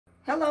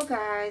Hello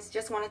guys,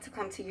 just wanted to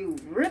come to you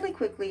really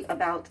quickly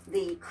about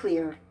the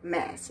clear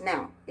mask.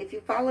 Now, if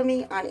you follow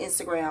me on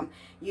Instagram,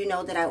 you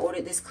know that I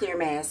ordered this clear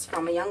mask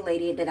from a young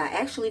lady that I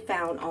actually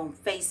found on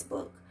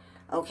Facebook.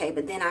 Okay,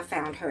 but then I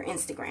found her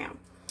Instagram.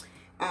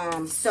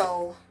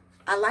 So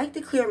I like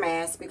the clear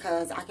mask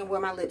because I can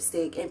wear my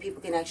lipstick and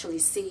people can actually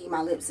see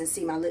my lips and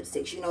see my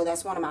lipsticks. You know,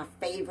 that's one of my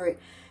favorite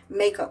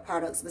makeup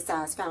products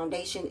besides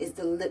foundation is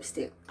the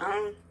lipstick.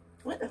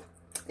 What the?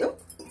 Yep.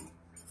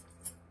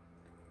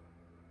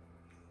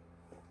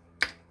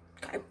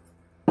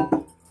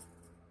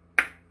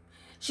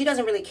 She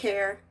doesn't really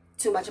care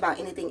too much about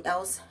anything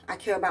else. I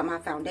care about my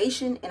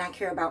foundation and I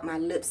care about my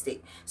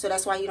lipstick. So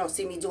that's why you don't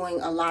see me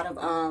doing a lot of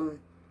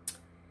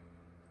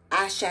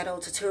eyeshadow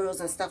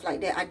tutorials and stuff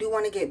like that. I do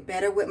want to get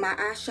better with my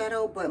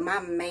eyeshadow, but my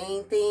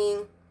main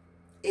thing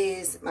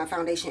is my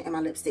foundation and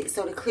my lipstick.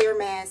 So the clear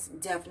mask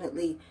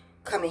definitely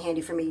come in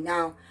handy for me.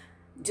 Now,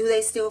 do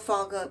they still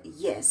fog up?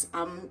 Yes.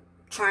 I'm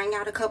trying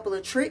out a couple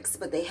of tricks,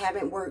 but they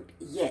haven't worked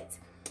yet.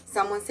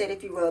 Someone said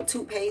if you rub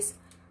toothpaste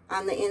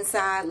on the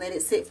inside, let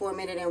it sit for a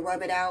minute and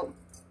rub it out.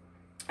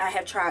 I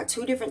have tried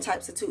 2 different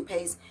types of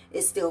toothpaste.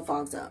 It still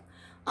fogs up.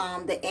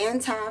 The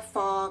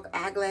anti-fog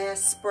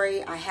eyeglass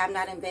spray I have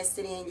not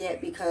invested in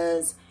yet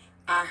because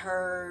I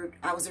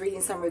was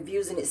reading some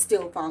reviews and it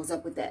still fogs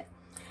up with that.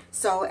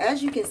 So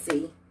as you can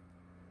see,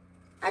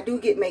 I do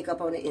get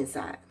makeup on the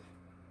inside.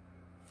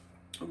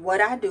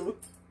 What I do,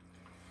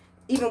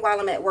 even while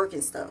I'm at work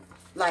and stuff,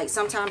 like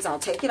sometimes I'll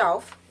take it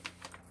off.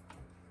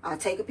 I'll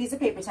take a piece of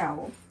paper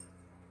towel.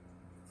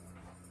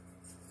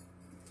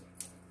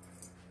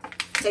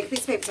 Take a piece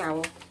of paper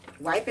towel,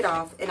 wipe it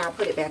off, and I'll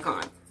put it back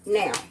on.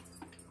 Now,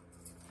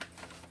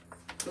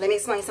 let me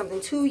explain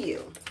something to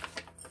you.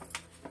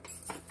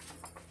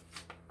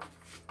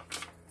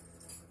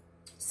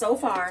 So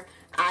far,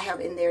 I have,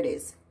 and there it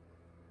is,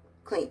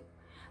 clean.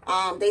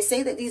 They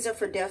say that these are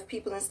for deaf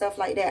people and stuff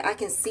like that. I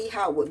can see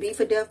how it would be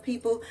for deaf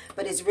people,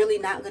 but it's really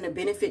not going to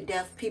benefit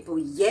deaf people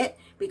yet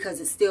because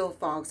it still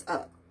fogs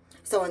up.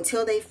 So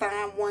until they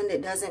find one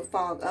that doesn't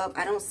fog up,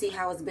 I don't see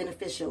how it's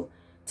beneficial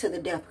to the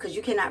deaf because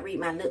you cannot read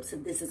my lips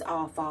if this is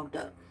all fogged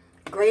up.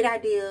 Great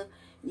idea.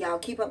 Y'all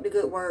keep up the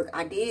good work.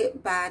 I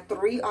did buy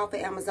 3 off of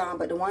Amazon,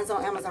 but the ones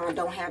on Amazon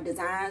don't have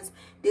designs.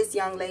 This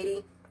young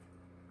lady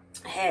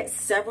had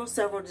several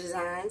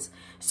designs.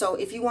 So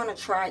if you want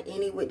to try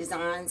any with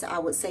designs, I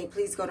would say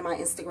please go to my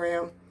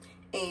Instagram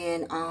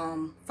and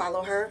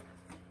follow her.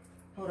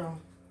 Hold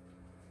on.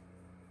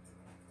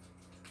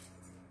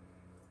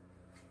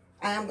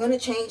 I am going to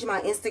change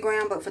my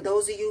Instagram, but for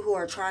those of you who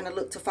are trying to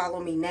look to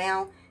follow me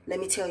now, let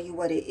me tell you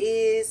what it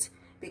is,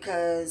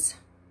 because,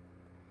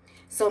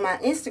 so my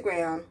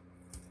Instagram,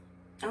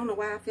 I don't know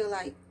why I feel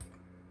like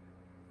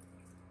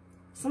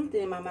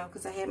something in my mouth,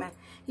 because I had my,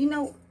 you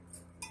know,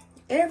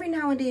 every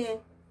now and then,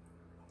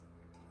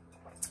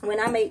 when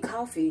I make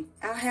coffee,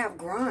 I'll have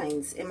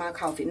grinds in my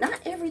coffee. Not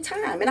every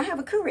time, and I have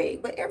a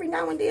Keurig, but every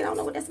now and then, I don't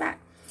know what that's about.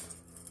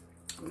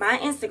 My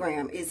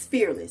Instagram is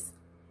fearless,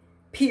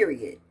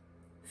 period,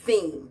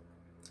 Femme,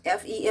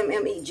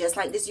 F-E-M-M-E, just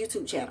like this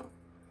YouTube channel.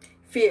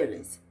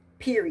 Fearless,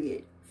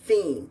 period,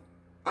 Femme,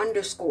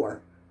 _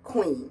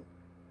 Queen,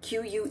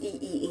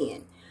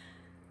 Q-U-E-E-N.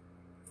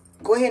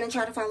 Go ahead and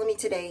try to follow me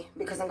today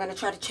because I'm going to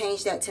try to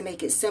change that to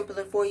make it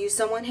simpler for you.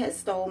 Someone had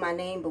stole my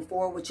name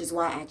before, which is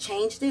why I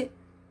changed it.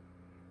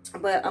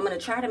 But I'm going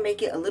to try to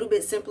make it a little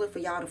bit simpler for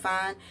y'all to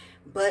find.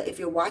 But if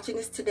you're watching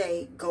this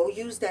today, go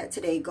use that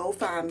today. Go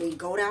find me.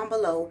 Go down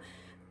below.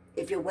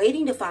 If you're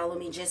waiting to follow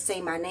me, just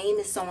say my name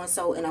is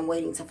so-and-so and I'm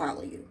waiting to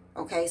follow you.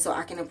 Okay, so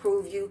I can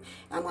approve you.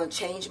 I'm going to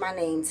change my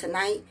name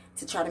tonight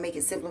to try to make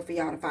it simpler for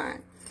y'all to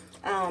find.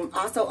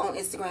 Also on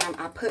Instagram,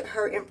 I put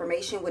her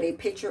information with a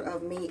picture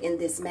of me in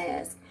this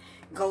mask.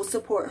 Go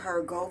support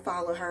her. Go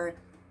follow her.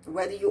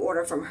 Whether you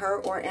order from her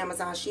or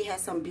Amazon, she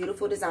has some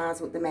beautiful designs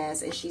with the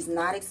mask and she's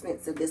not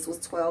expensive. This was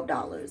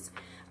 $12.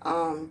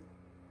 I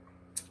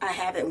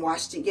haven't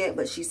washed it yet,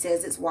 but she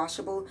says it's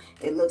washable.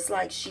 It looks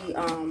like she,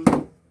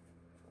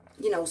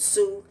 you know,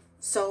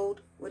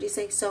 sewed, what do you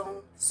say,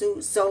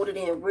 sewed it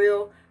in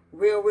real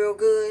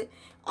good.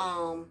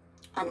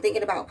 I'm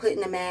thinking about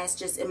putting the mask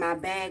just in my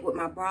bag with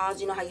my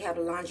bras. You know how you have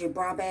the laundry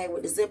bra bag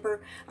with the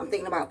zipper? I'm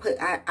thinking about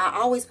I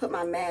always put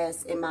my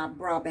mask in my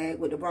bra bag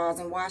with the bras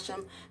and wash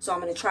them. So I'm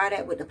going to try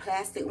that with the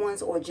plastic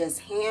ones or just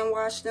hand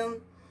wash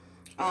them.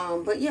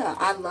 But yeah,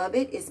 I love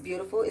it. It's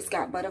beautiful. It's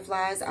got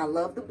butterflies. I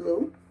love the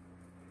blue.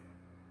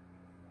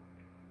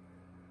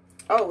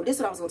 Oh, this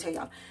is what I was going to tell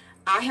y'all.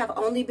 I have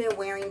only been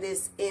wearing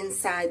this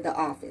inside the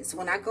office.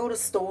 When I go to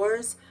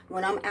stores,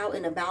 when I'm out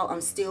and about,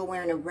 I'm still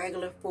wearing a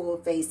regular full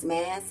face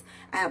mask.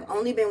 I have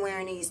only been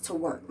wearing these to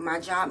work. My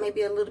job may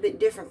be a little bit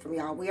different from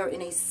y'all. We are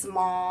in a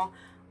small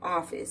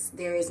office.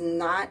 There is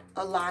not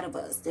a lot of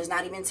us. There's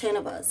not even 10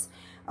 of us.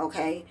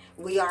 Okay?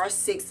 We are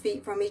 6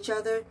 feet from each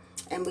other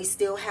and we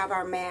still have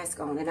our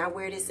mask on. And I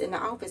wear this in the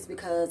office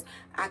because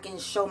I can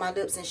show my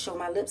lips and show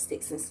my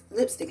lipstick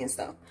and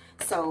stuff.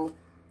 So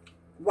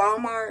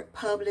Walmart,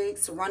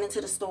 Publix, running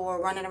to the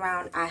store, running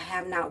around, I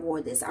have not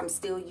wore this. I'm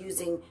still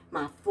using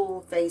my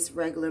full face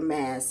regular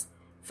mask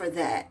for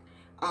that.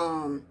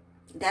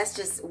 That's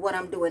just what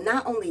I'm doing.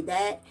 Not only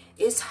that,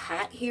 it's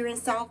hot here in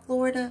South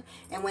Florida.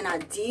 And when I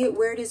did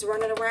wear this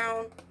running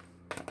around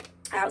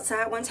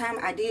outside one time,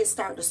 I did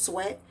start to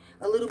sweat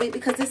a little bit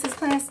because this is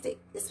plastic.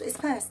 It's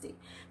plastic.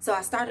 So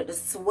I started to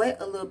sweat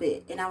a little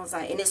bit. And I was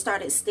like, and it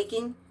started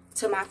sticking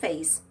to my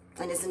face.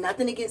 And it's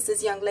nothing against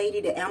this young lady.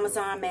 The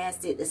Amazon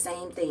mask did the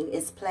same thing.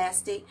 It's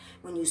plastic.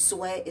 When you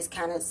sweat, it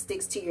kind of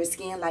sticks to your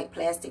skin like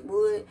plastic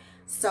would.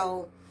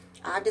 So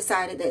I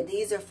decided that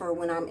these are for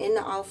when I'm in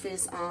the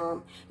office,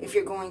 if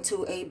you're going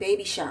to a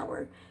baby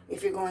shower,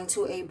 if you're going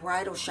to a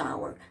bridal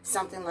shower,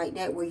 something like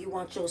that where you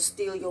want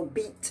your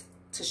beat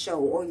to show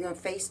or your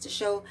face to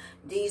show.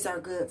 These are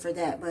good for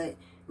that. But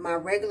my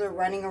regular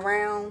running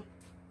around,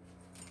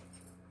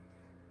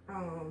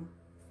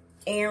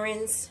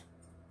 errands,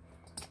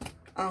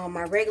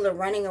 my regular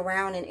running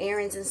around and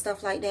errands and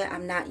stuff like that,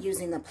 I'm not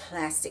using the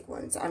plastic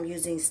ones. I'm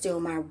using still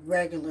my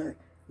regular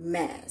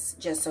mask,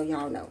 just so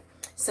y'all know.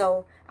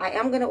 So I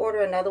am going to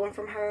order another one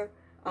from her.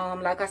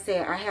 Like I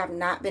said, I have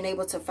not been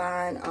able to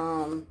find,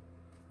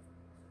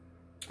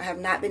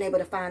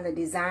 the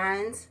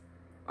designs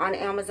on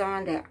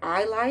Amazon that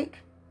I like.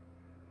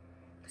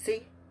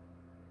 See?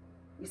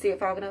 You see it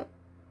fogging up?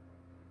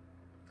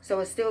 So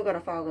it's still going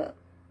to fog up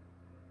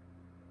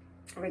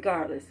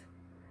regardless.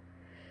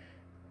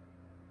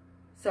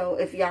 So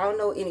if y'all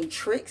know any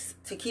tricks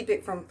to keep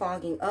it from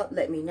fogging up,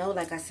 let me know.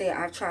 Like I said,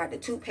 I've tried the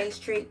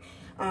toothpaste trick.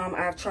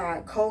 I've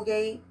tried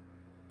Colgate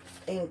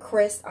and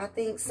Crest. I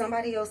think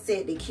somebody else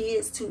said the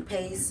kids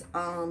toothpaste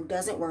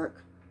doesn't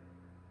work.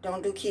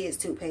 Don't do kids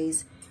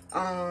toothpaste.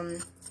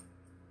 I've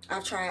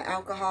tried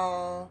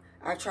alcohol.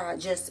 I've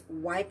tried just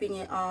wiping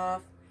it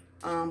off,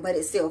 but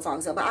it still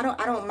fogs up. But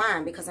I don't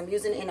mind because I'm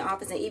using it in the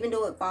office, and even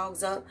though it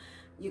fogs up,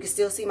 you can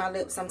still see my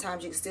lips.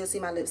 Sometimes you can still see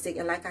my lipstick.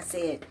 And like I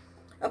said,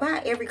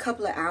 about every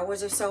couple of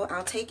hours or so,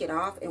 I'll take it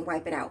off and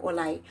wipe it out. Or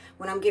like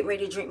when I'm getting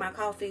ready to drink my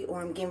coffee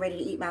or I'm getting ready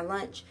to eat my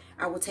lunch,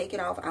 I will take it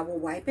off. I will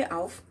wipe it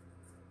off,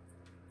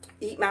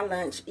 eat my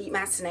lunch, eat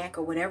my snack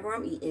or whatever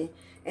I'm eating,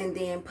 and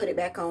then put it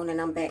back on, and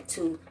I'm back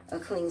to a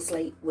clean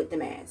slate with the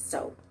mask.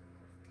 So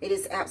it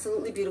is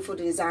absolutely beautiful.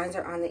 The designs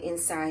are on the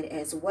inside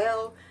as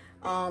well.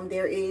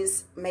 There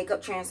is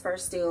makeup transfer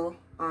still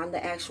on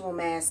the actual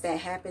mask. That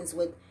happens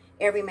with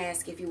every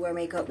mask if you wear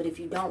makeup. But if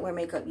you don't wear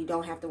makeup, you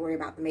don't have to worry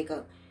about the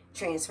makeup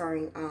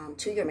transferring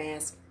to your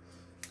mask.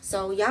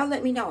 So y'all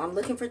let me know. I'm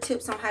looking for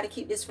tips on how to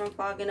keep this from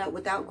fogging up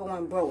without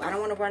going broke. I don't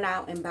want to run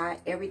out and buy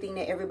everything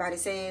that everybody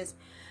says.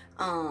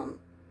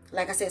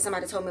 Like I said,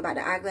 somebody told me about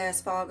the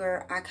eyeglass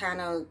fogger. I kind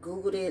of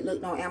Googled it,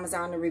 looked on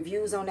Amazon. The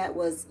reviews on that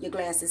was your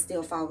glasses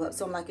still fog up.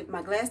 So I'm like, if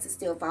my glasses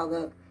still fog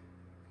up,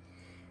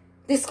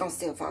 this is going to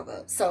still fog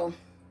up. So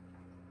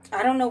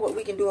I don't know what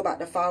we can do about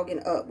the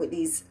fogging up with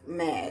these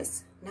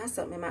masks. Now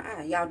something in my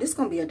eye. Y'all, this is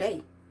going to be a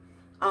day.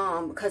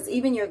 Because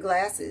even your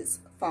glasses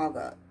fog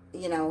up,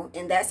 you know,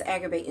 and that's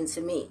aggravating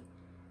to me.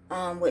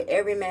 With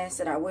every mask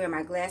that I wear,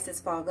 my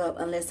glasses fog up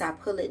unless I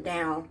pull it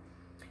down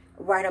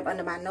right up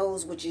under my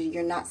nose, which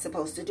you're not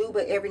supposed to do.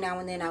 But every now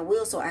and then I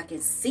will, so I can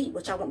see.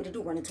 What y'all want me to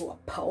do, run into a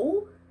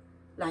pole?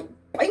 Like,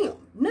 bam,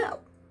 no.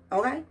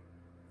 Okay?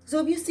 So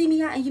if you see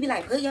me out and you be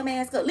like, put your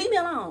mask up, leave me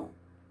alone.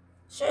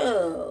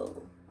 Sure.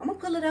 I'm going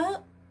to pull it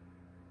up.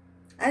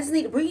 I just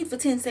need to breathe for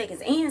 10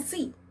 seconds and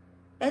see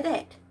at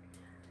that.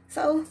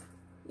 So,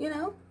 you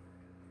know,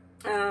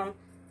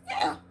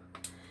 yeah.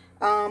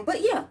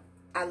 But yeah,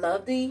 I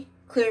love the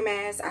clear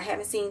mask. I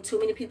haven't seen too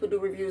many people do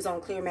reviews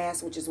on clear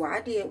masks, which is why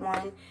I did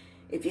one.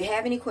 If you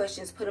have any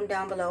questions, put them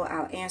down below.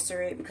 I'll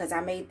answer it because I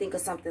may think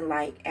of something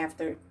like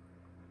after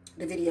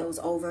the video is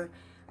over.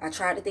 I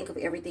tried to think of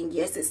everything.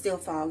 Yes, it still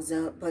fogs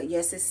up, but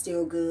yes, it's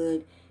still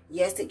good.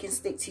 Yes, it can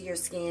stick to your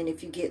skin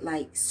if you get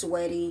like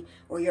sweaty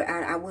or you're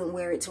out. I wouldn't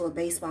wear it to a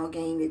baseball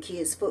game, your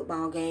kid's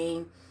football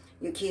game,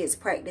 your kids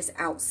practice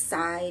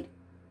outside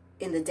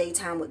in the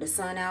daytime with the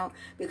sun out,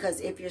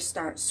 because if you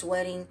start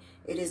sweating,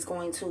 it is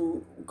going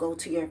to go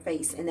to your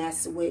face, and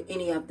that's with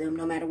any of them,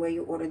 no matter where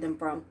you order them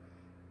from.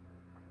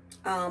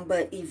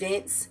 But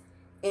events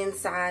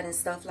inside and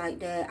stuff like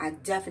that, I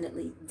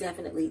definitely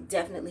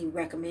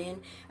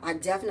recommend. I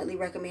definitely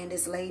recommend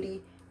this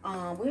lady.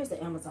 Where's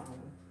the Amazon one?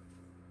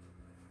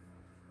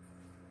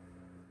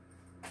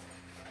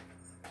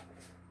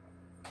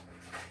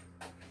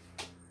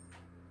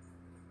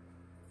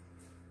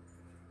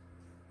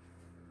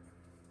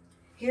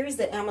 Here's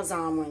the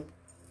Amazon one.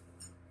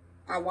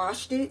 I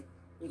washed it.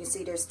 You can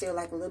see there's still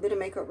like a little bit of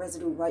makeup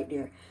residue right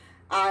there.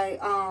 I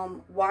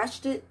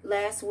washed it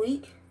last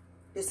week.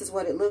 This is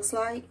what it looks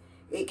like.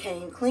 It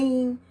came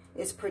clean.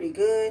 It's pretty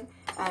good.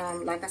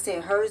 Like I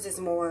said, hers is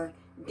more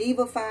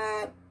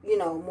diva-fied, you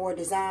know, more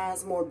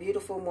designs, more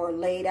beautiful, more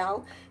laid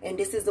out. And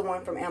this is the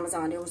one from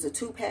Amazon. There was a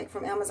 2-pack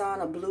from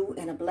Amazon, a blue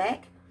and a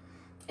black.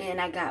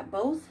 And I got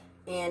both.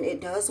 and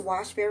it does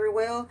wash very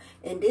well.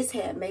 And this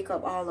had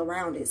makeup all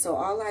around it, so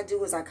all I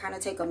do is I kind of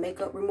take a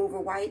makeup remover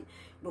wipe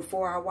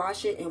before I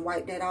wash it and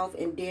wipe that off,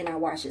 and then I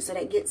wash it, so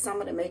that gets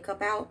some of the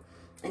makeup out,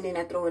 and then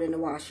I throw it in the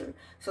washer.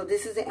 So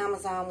this is the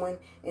Amazon one,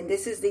 and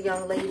this is the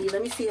young lady.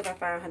 Let me see if I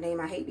find her name.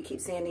 I hate to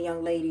keep saying the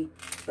young lady,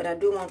 but I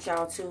do want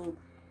y'all to,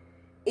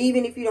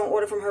 even if you don't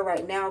order from her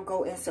right now,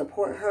 go and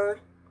support her.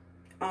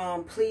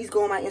 Please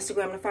go on my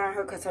Instagram to find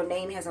her, because her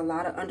name has a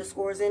lot of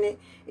underscores in it.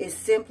 It's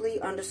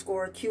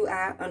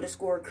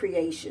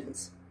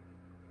simply_QI_creations.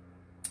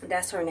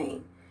 That's her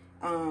name.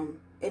 And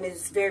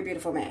it's a very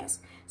beautiful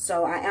mask.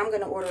 So I am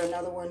going to order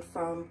another one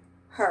from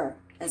her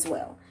as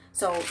well.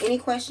 So any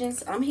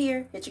questions, I'm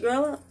here. Hit your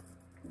girl up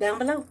down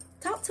below.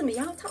 Talk to me,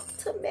 y'all. Talk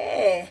to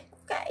me.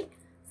 Okay.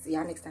 See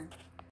y'all next time.